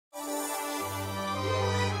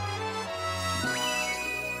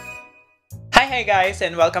Hey guys,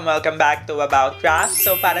 and welcome back to About Craft.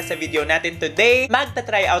 So para sa video natin today,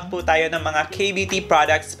 magta-try out po tayo ng mga K-beauty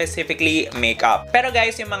products, specifically makeup. Pero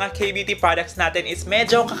guys, yung mga K-beauty products natin is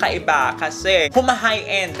medyo kakaiba kasi huma-high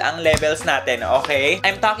end ang levels natin, okay?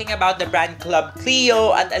 I'm talking about the brand Club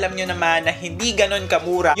Clio at alam nyo naman na hindi ganun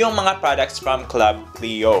kamura yung mga products from Club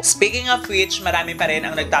Clio. Speaking of which, marami pa rin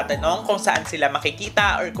ang nagtatanong kung saan sila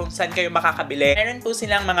makikita or kung saan kayo makakabili. Meron po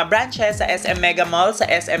silang mga branches sa SM Mega Mall, sa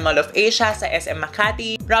SM Mall of Asia, sa SM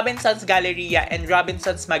Makati, Robinsons Galleria, and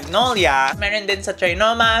Robinsons Magnolia. Meron din sa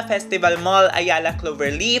Trinoma, Festival Mall, Ayala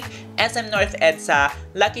Cloverleaf, SM North EDSA,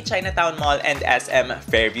 Lucky Chinatown Mall, and SM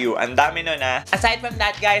Fairview. Ang dami nun ah. Aside from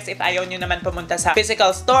that guys, if ayaw nyo naman pumunta sa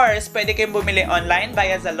physical stores, pwede kayong bumili online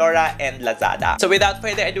via Zalora and Lazada. So without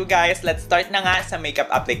further ado guys, let's start na nga sa makeup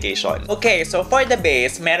application. Okay, so for the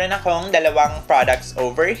base, meron akong dalawang products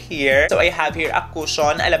over here. So I have here a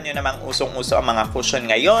cushion. Alam nyo namang usong-uso ang mga cushion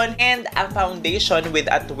ngayon. And a foundation with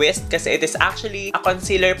a twist kasi it is actually a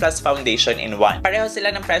concealer plus foundation in one. Pareho sila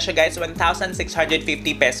ng presyo guys, 1,650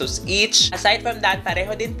 pesos each. Aside from that,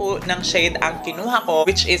 pareho din po ng shade ang kinuha ko,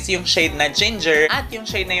 which is yung shade na ginger. At yung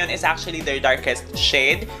shade na yun is actually their darkest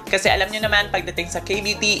shade. Kasi alam nyo naman, pagdating sa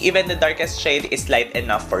K-beauty, even the darkest shade is light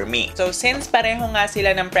enough for me. So since pareho nga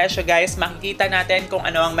sila ng presyo guys, makikita natin kung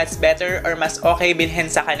ano ang mas better or mas okay bilhin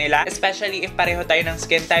sa kanila. Especially if pareho tayo ng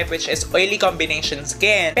skin type, which is oily combination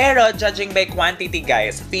skin. Pero judging by quantity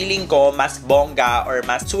guys, feeling ko mas bongga or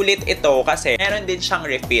mas sulit ito kasi meron din siyang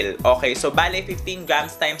refill. Okay, so bale 15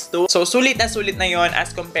 grams times 2. So sulit na yon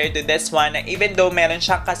as compared to this one na even though meron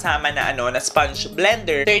siyang kasama na na sponge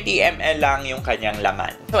blender, 30 ml lang yung kanyang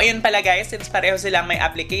laman. So ayun pala guys, since pareho silang may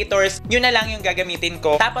applicators, yun na lang yung gagamitin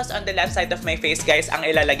ko. Tapos on the left side of my face guys, ang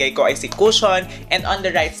ilalagay ko ay si cushion and on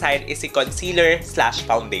the right side is si concealer slash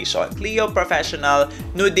foundation. Clio Professional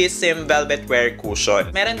Nudism Velvet Wear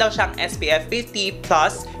Cushion. Meron daw siyang SPF 50+,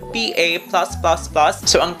 PA+++.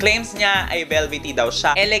 So, ang claims niya ay velvety daw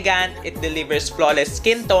siya. Elegant, it delivers flawless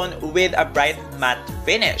skin tone with a bright matte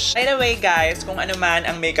finish. By the way guys, kung ano man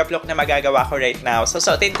ang makeup look na magagawa ko right now, so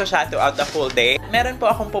suotin ko siya throughout the whole day. Meron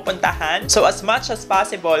po akong pupuntahan. So, as much as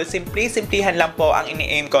possible, simplihan lang po ang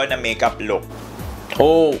ini-aim ko na makeup look.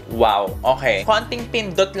 Oh, wow. Okay. Konting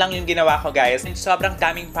pindot lang yung ginawa ko, guys. Sobrang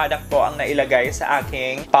daming product po ang nailagay sa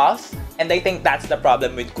aking puff. And I think that's the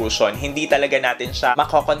problem with cushion. Hindi talaga natin siya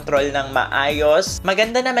makokontrol ng maayos.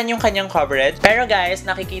 Maganda naman yung kanyang coverage. Pero guys,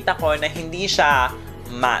 nakikita ko na hindi siya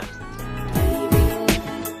matte.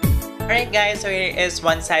 Alright guys, so here is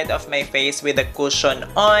one side of my face with the cushion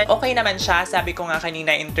on. Okay naman siya. Sabi ko nga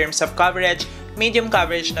kanina in terms of coverage, medium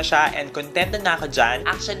coverage na siya and contented na ako dyan.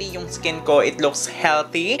 Actually, yung skin ko, it looks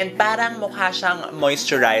healthy and parang mukha siyang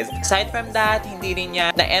moisturized. Aside from that, hindi rin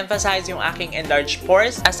niya na-emphasize yung aking enlarged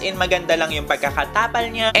pores. As in, maganda lang yung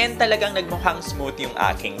pagkakatapal niya and talagang nagmukhang smooth yung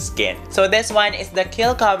aking skin. So this one is the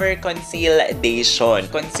Kill Cover Conceal-dation.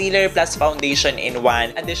 Concealer plus foundation in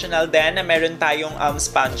one. Additional din na meron tayong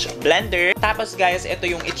sponge blender. Tapos guys, ito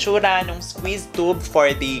yung itsura ng squeeze tube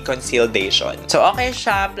for the Conceal-dation. So okay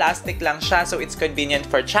siya, plastic lang siya. So it's convenient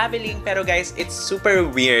for traveling. Pero guys, it's super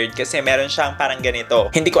weird kasi meron siyang parang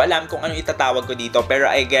ganito. Hindi ko alam kung ano itatawag ko dito. Pero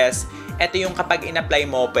I guess, ito yung kapag in-apply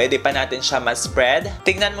mo, pwede pa natin siya ma-spread.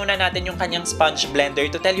 Tignan muna natin yung kanyang sponge blender.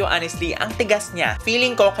 To tell you honestly, ang tigas niya.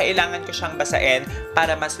 Feeling ko, kailangan ko siyang basain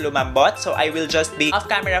para mas lumambot. So I will just be off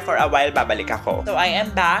camera for a while. Babalik ako. So I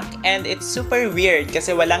am back and it's super weird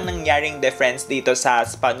kasi walang nangyaring difference dito sa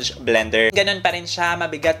sponge blender. Ganun pa rin siya,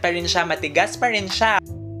 mabigat pa rin siya, matigas pa rin siya.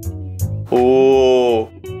 Oh!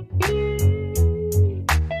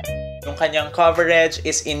 Yung kanyang coverage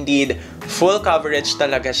is indeed full coverage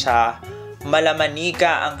talaga siya.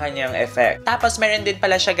 Malamanika ang kanyang effect. Tapos meron din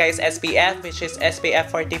pala siya guys SPF, which is SPF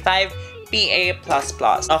 45 PA++.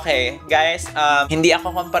 Okay guys, hindi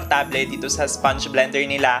ako komportable dito sa sponge blender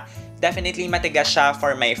nila. Definitely matigas siya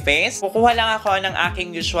for my face. Kukuha lang ako ng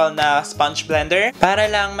aking usual na sponge blender para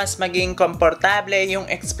lang mas maging komportable yung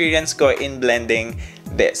experience ko in blending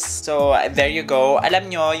this. So, there you go.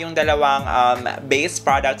 Alam nyo, yung dalawang base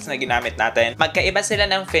products na ginamit natin, magkaiba sila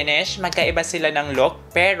ng finish, magkaiba sila ng look,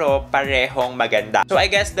 pero parehong maganda. So,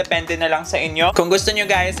 I guess, depende na lang sa inyo. Kung gusto nyo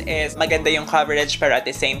guys is maganda yung coverage, pero at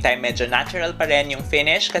the same time, medyo natural pa rin yung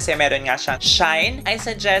finish kasi meron nga siyang shine. I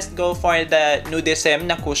suggest go for the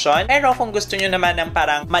Nudism na cushion. Pero kung gusto nyo naman ng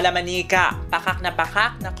parang malamanika, pakak na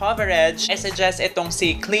coverage, I suggest itong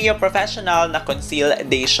si Clio Professional na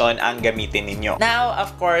Conceal-dation ang gamitin ninyo. Now, of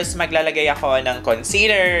course, maglalagay ako ng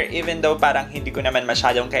concealer, even though parang hindi ko naman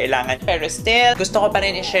masyadong kailangan. Pero still, gusto ko pa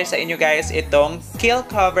rin i-share sa inyo guys itong Kill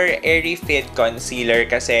Cover Airy-Fit Concealer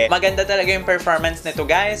kasi maganda talaga yung performance nito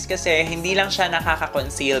guys kasi hindi lang siya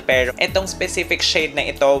nakaka-conceal pero itong specific shade na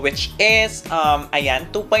ito which is, ayan,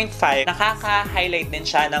 2.5, nakaka-highlight din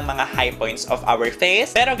siya ng mga high points of our face.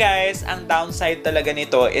 Pero guys, ang downside talaga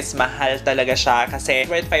nito is mahal talaga siya kasi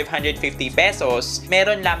worth 550 pesos,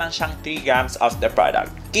 meron lamang siyang 3 grams of the product.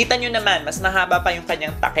 Kita nyo naman, mas mahaba pa yung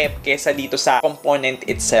kanyang takip kesa dito sa component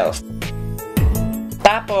itself.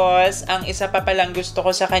 Tapos, ang isa pa palang gusto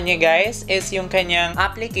ko sa kanya guys is yung kanyang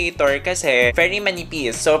applicator kasi very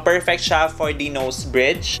manipis. So, perfect siya for the nose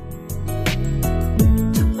bridge.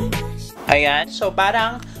 Ayan. So,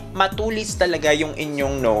 parang matulis talaga yung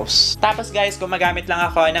inyong nose. Tapos guys, gumagamit lang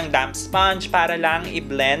ako ng damp sponge para lang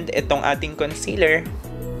i-blend itong ating concealer.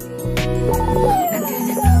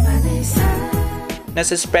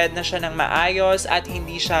 Nasa-spread na siya ng maayos at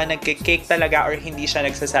hindi siya nagkikake talaga or hindi siya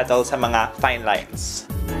nagsasettle sa mga fine lines.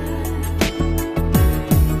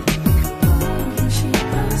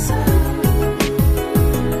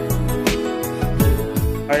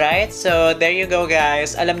 Alright, so there you go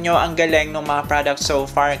guys. Alam nyo, ang galing ng mga products so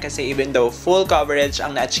far kasi even though full coverage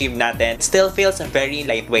ang na-achieve natin, it still feels very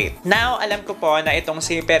lightweight. Now, alam ko po na itong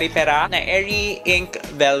si Peripera na Airy Ink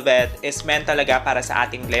Velvet is meant talaga para sa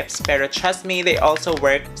ating lips. Pero trust me, they also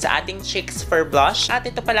work sa ating cheeks for blush. At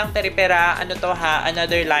ito palang Peripera, ano to ha?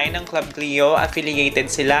 Another line ng Club Clio. Affiliated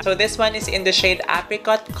sila. So this one is in the shade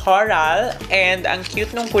Apricot Coral. And ang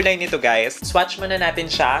cute nung kulay nito guys. Swatch muna natin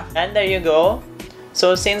siya. And there you go.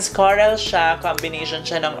 So, since coral siya, combination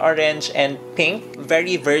siya ng orange and pink,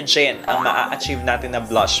 very virgin ang ma-achieve natin na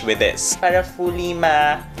blush with this. Para fully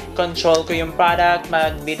ma-control ko yung product,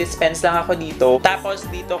 mag-dispense lang ako dito. Tapos,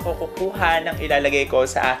 dito ko kukuha ng ilalagay ko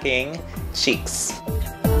sa aking cheeks.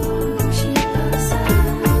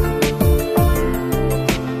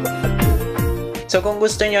 So, kung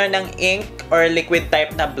gusto nyo ng ink or liquid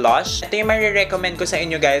type na blush, ito yung marirecommend ko sa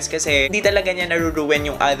inyo guys kasi hindi talaga niya naruruin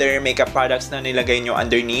yung other makeup products na nilagay nyo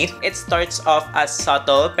underneath. It starts off as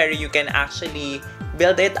subtle pero you can actually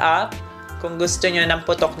build it up kung gusto nyo ng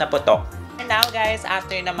putok na putok. And now guys,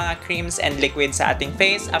 after ng mga creams and liquids sa ating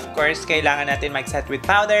face, of course, kailangan natin mag-set with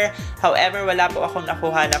powder. However, wala po akong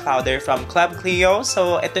nakuha na powder from Club Clio.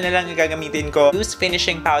 So, ito na lang yung gagamitin ko. Loose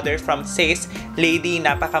finishing powder from Says Lady.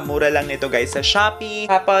 Napakamura lang nito guys sa Shopee.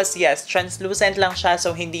 Tapos, yes, translucent lang siya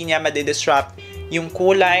so hindi niya madidisrupt yung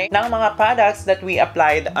kulay ng mga products that we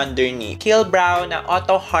applied underneath. Kill Brow na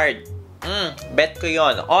Auto Hard. Bet ko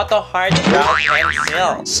yon. Auto Hard Brow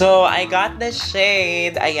Pencil. So, I got the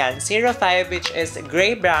shade, ayan, 05, which is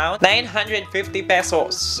gray brown, 950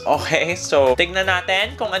 pesos. Okay, so, tignan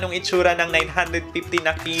natin kung anong itsura ng 950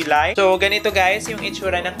 na kilay. So, ganito guys, yung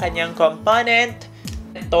itsura ng kanyang component.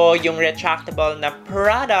 Ito yung retractable na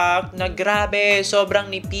product na grabe,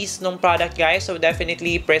 sobrang nipis nung product guys. So,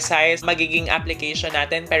 definitely precise magiging application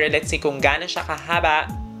natin. Pero let's see kung gaano siya kahaba.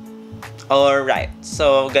 Alright,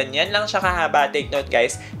 so ganyan lang siya kahaba. Take note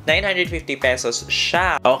guys, 950 pesos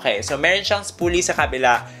siya. Okay, so meron siyang spoolie sa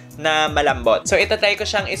kabila na malambot. So itatry ko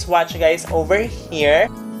siyang iswatch guys over here.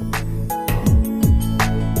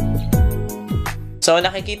 So,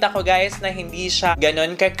 nakikita ko guys na hindi siya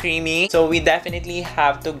ganun ka-creamy. So, we definitely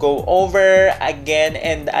have to go over again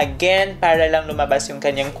and again para lang lumabas yung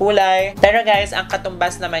kanyang kulay. Pero guys, ang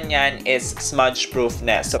katumbas naman yan is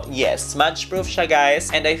smudge-proofness. So, yes, smudge-proof siya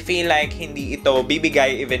guys. And I feel like hindi ito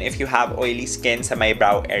bibigay even if you have oily skin sa my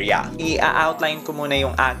brow area. I-outline ko muna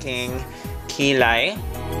yung aking kilay.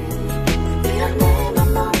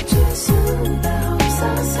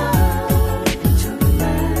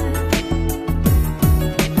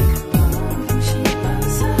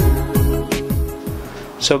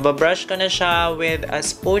 So, babrush ko na siya with a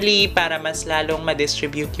spoolie para mas lalong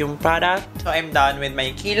ma-distribute yung product. So, I'm done with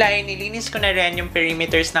my kilay. Nilinis ko na rin yung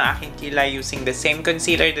perimeters ng aking kilay using the same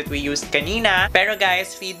concealer that we used kanina. Pero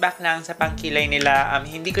guys, feedback lang sa pangkilay nila.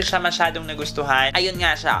 Hindi ko siya masyadong nagustuhan. Ayun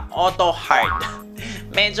nga siya, auto hard.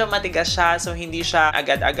 Medyo matigas siya, so hindi siya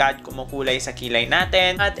agad-agad kumukulay sa kilay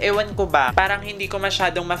natin. At ewan ko ba, parang hindi ko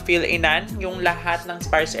masyadong ma-fill inan yung lahat ng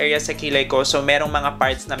sparse area sa kilay ko. So merong mga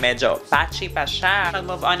parts na medyo patchy pa siya.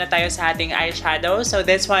 Mag-move on na tayo sa ating eyeshadow. So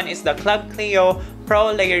this one is the Club Clio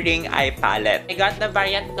Pro Layering Eye Palette. I got the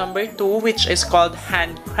variant number 2 which is called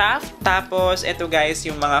Handcraft. Tapos ito guys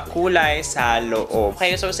yung mga kulay sa loob.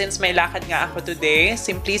 Okay, so since may lakad nga ako today,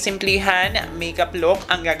 simplihan makeup look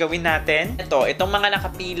ang gagawin natin. Itong mga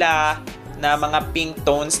nakapila na mga pink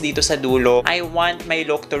tones dito sa dulo. I want my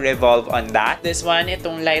look to revolve on that. This one,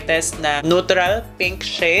 itong lightest na neutral pink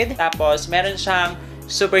shade. Tapos meron siyang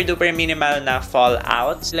super duper minimal na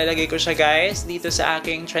fallout. Lalagay ko siya guys dito sa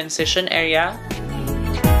aking transition area.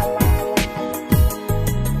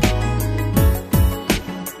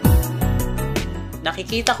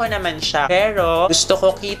 Nakikita ko naman siya, pero gusto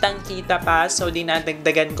ko kitang-kita pa, so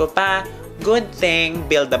dinadagdagan ko pa. Good thing,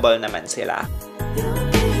 buildable naman sila.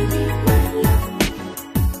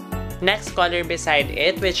 Next color beside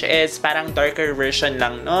it, which is parang darker version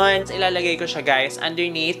lang nun. Ilalagay ko siya guys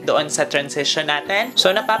underneath doon sa transition natin. So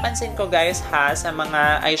napapansin ko guys ha, sa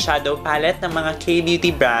mga eyeshadow palette ng mga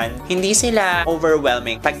K-beauty brand, hindi sila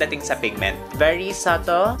overwhelming pagdating sa pigment. Very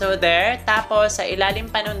subtle. So there. Tapos sa ilalim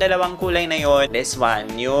pa nung dalawang kulay na yon, this one,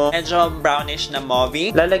 yung medyo brownish na mauve.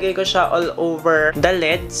 Lalagay ko siya all over the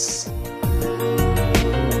lids.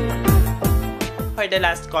 For the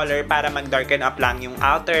last color, para mag-darken up lang yung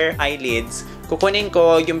outer eyelids, kukunin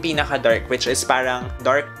ko yung pinaka-dark, which is parang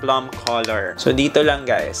dark plum color. So, dito lang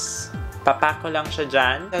guys. Papako lang siya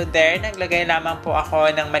dyan. So, there, naglagay lamang po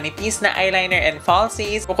ako ng manipis na eyeliner and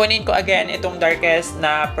falsies. Kukunin ko again itong darkest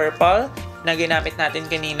na purple na ginamit natin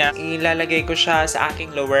kanina. Ilalagay ko siya sa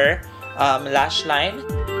aking lower lash line.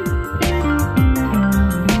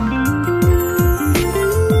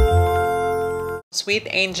 Sweet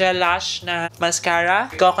Angel Lash na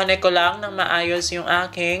mascara. Kukonek ko lang ng maayos yung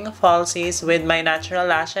aking falsies with my natural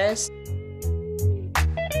lashes.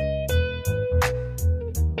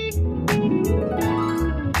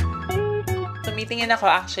 Tumitingin ako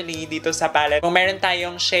actually dito sa palette kung meron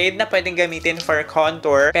tayong shade na pwedeng gamitin for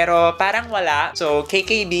contour, pero parang wala. So,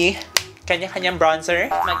 KKD, kanya-kanyang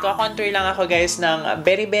bronzer. Magko-contour lang ako guys ng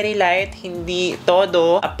very very light, hindi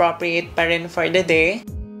todo, appropriate pa rin for the day.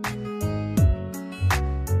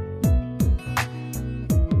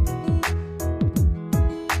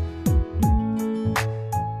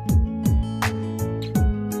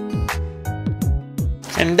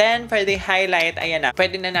 And then, for the highlight, ayan na.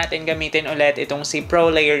 Pwede na natin gamitin ulit itong si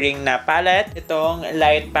Pro Layering na palette. Itong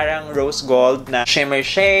light parang rose gold na shimmer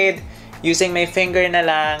shade. Using my finger na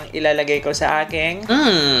lang, ilalagay ko sa aking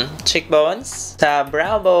cheekbones, sa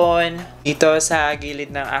brow bone, dito sa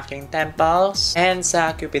gilid ng aking temples, and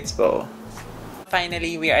sa cupid's bow.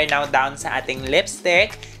 Finally, we are now down sa ating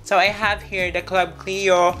lipstick. So, I have here the Club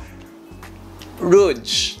Clio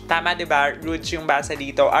Rouge. Tama, diba? Rouge yung basa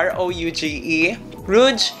dito. R-O-U-G-E.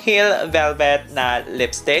 Rouge Heel Velvet na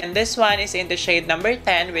lipstick. And this one is in the shade number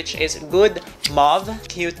 10, which is Good Mauve.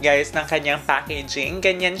 Cute guys ng kanyang packaging.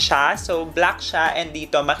 Ganyan siya. So, black siya. And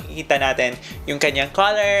dito makikita natin yung kanyang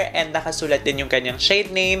color. And nakasulat din yung kanyang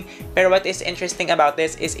shade name. Pero what is interesting about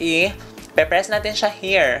this is i-press natin siya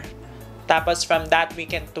here. Tapos from that, we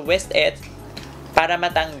can twist it para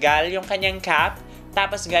matanggal yung kanyang cap.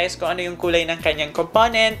 Tapos guys, kung ano yung kulay ng kanyang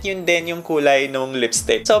component, yun din yung kulay ng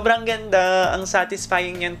lipstick. Sobrang ganda, ang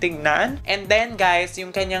satisfying niyang tignan. And then guys,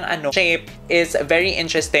 yung kanyang shape is very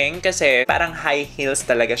interesting kasi parang high heels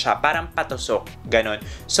talaga siya, parang patusok, ganun.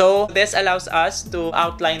 So, this allows us to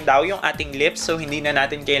outline daw yung ating lips, so hindi na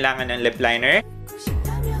natin kailangan ng lip liner.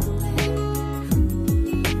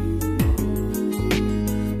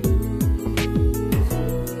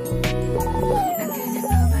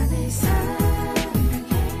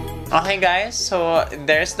 Okay guys, so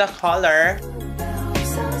there's the color.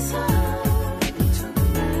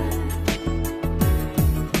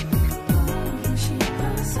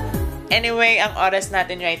 Anyway, ang oras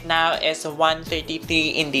natin right now is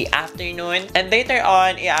 1:33 in the afternoon. And later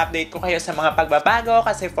on, i-update ko kayo sa mga pagbabago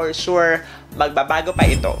kasi for sure, magbabago pa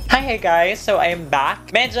ito. Hi guys! So, I'm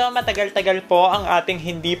back. Medyo matagal-tagal po ang ating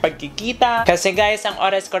hindi pagkikita. Kasi guys, ang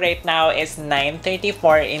oras ko right now is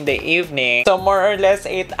 9:34 in the evening. So, more or less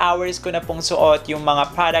 8 hours ko na pong suot yung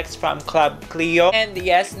mga products from Club Clio. And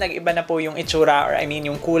yes, nag-iba na po yung itsura or I mean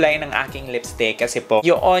yung kulay ng aking lipstick. Kasi po,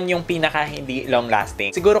 yun yung pinaka hindi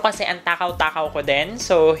long-lasting. Siguro kasi ang takaw-takaw ko din.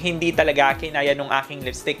 So, hindi talaga kinaya nung aking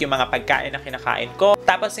lipstick yung mga pagkain na kinakain ko.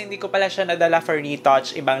 Tapos, hindi ko pala siya nadala for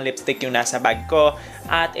retouch. Ibang lipstick yung nasa bag ko.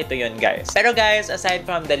 At ito yun, guys. Pero guys, aside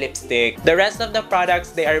from the lipstick, the rest of the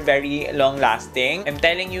products, they are very long-lasting. I'm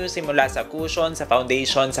telling you, simula sa cushion, sa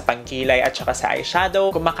foundation, sa pangkilay, at saka sa eyeshadow,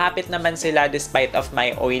 kumakapit naman sila despite of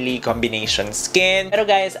my oily combination skin. Pero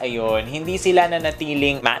guys, ayun, hindi sila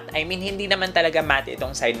nanatiling matte. I mean, hindi naman talaga matte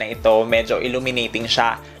itong side na ito. Medyo illuminating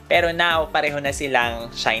siya. Pero now, pareho na silang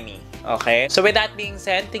shiny. Okay? So with that being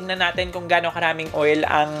said, tignan natin kung gaano karaming oil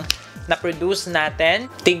ang na-produce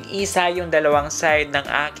natin. Tig-isa yung dalawang side ng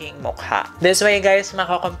aking mukha. This way guys,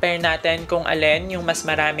 makakompare natin kung alin yung mas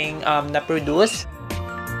maraming na-produce.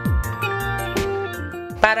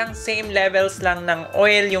 Parang same levels lang ng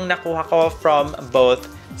oil yung nakuha ko from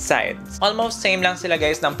both sides. Almost same lang sila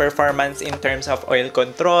guys ng performance in terms of oil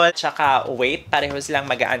control, tsaka weight. Pareho silang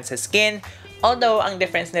magaan sa skin. Although, ang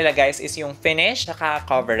difference nila guys is yung finish tsaka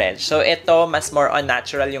coverage. So, ito, mas more on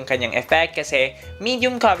natural yung kanyang effect kasi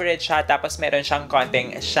medium coverage siya tapos meron siyang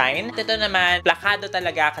konting shine. At ito naman, plakado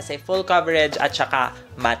talaga kasi full coverage at tsaka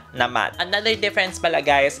matte na matte. Another difference pala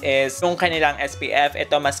guys is yung kanilang SPF.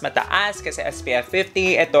 Ito mas mataas kasi SPF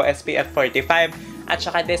 50, ito SPF 45. At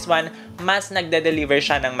saka this one, mas nagde-deliver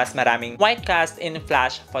siya ng mas maraming white cast in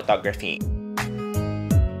flash photography.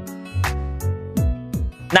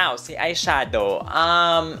 Now, si eyeshadow,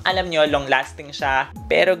 alam nyo, long-lasting siya.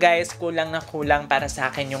 Pero guys, kulang na kulang para sa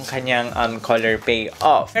akin yung kanyang color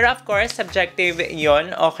payoff. Pero of course, subjective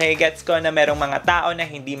yon. Okay, gets ko na merong mga tao na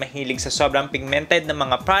hindi mahilig sa sobrang pigmented na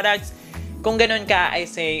mga products. Kung ganun ka, I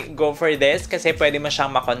say, go for this kasi pwede mo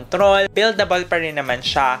siyang makontrol. Buildable pa rin naman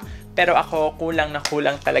siya. Pero ako, kulang na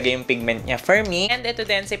kulang talaga yung pigment niya for me. And ito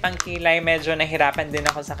din, si pangkilay, medyo nahirapan din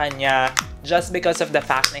ako sa kanya just because of the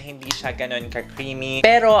fact na hindi siya ganun ka-creamy.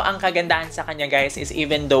 Pero ang kagandahan sa kanya guys is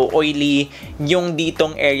even though oily, yung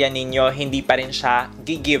ditong area ninyo, hindi pa rin siya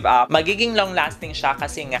give up. Magiging long-lasting siya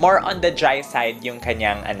kasi nga more on the dry side yung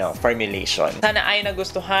kanyang formulation. Sana ay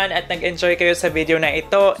nagustuhan at nag-enjoy kayo sa video na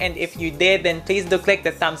ito. And if you did, then please do click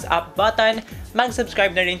the thumbs up button.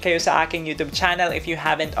 Mag-subscribe na rin kayo sa aking YouTube channel if you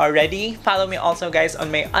haven't already. Follow me also guys on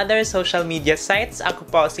my other social media sites. Ako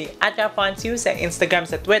po si @rafonsu sa Instagram,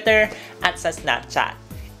 sa Twitter, at sa Snapchat.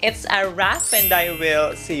 It's a wrap and I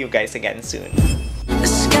will see you guys again soon. The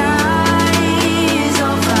sky is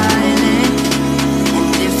all violet,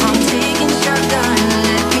 and if I'm taking shotgun,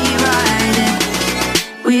 let me ride it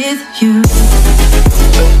with you.